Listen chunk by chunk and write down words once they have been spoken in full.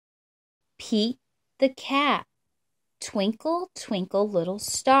Pete the Cat, Twinkle Twinkle Little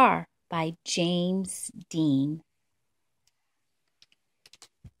Star by James Dean.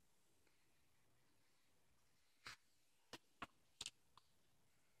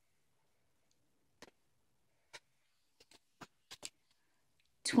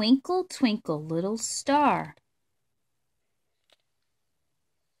 Twinkle, twinkle, little star.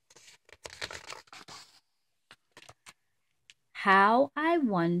 How I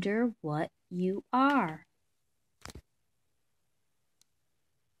wonder what you are.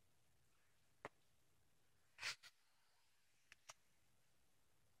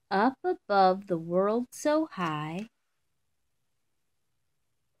 Up above the world so high,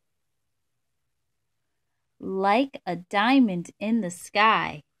 like a diamond in the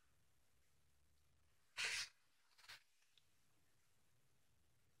sky.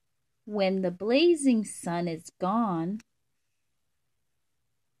 When the blazing sun is gone,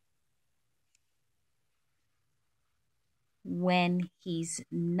 when he's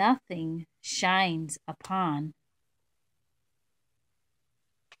nothing shines upon.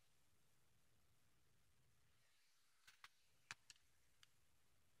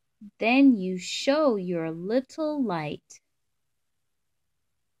 Then you show your little light.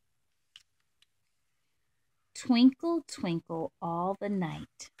 Twinkle, twinkle all the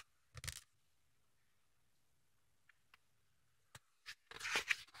night.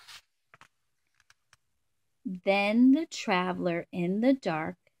 Then the traveler in the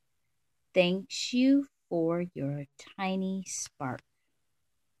dark thanks you for your tiny spark.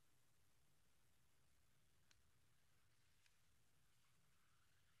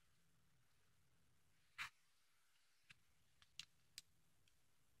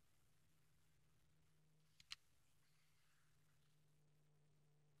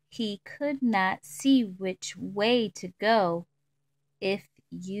 He could not see which way to go if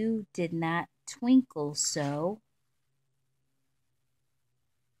you did not twinkle so.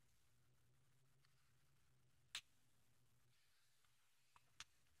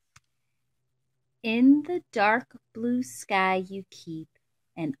 In the dark blue sky you keep,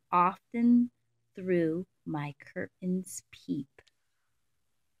 and often through my curtains peep.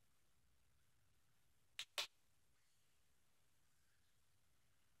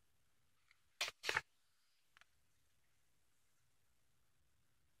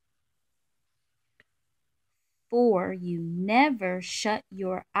 For you never shut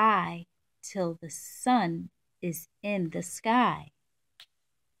your eye till the sun is in the sky.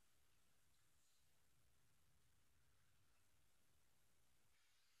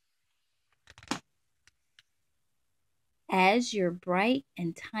 As your bright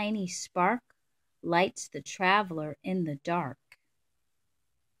and tiny spark lights the traveler in the dark.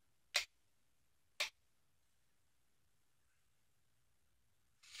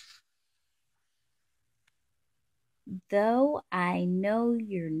 Though I know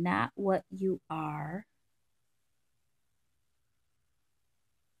you're not what you are,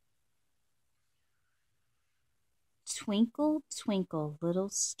 twinkle, twinkle, little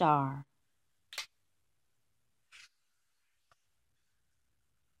star.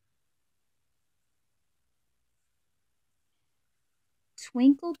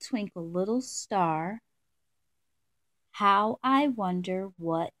 Twinkle, twinkle, little star, how I wonder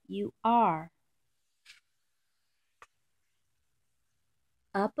what you are.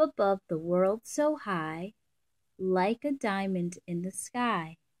 Up above the world so high, like a diamond in the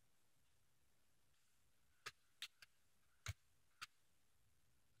sky.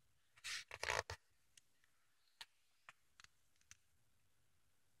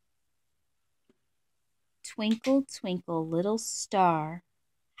 Twinkle, twinkle, little star,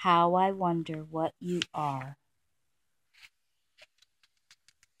 how I wonder what you are.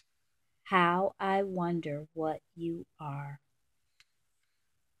 How I wonder what you are.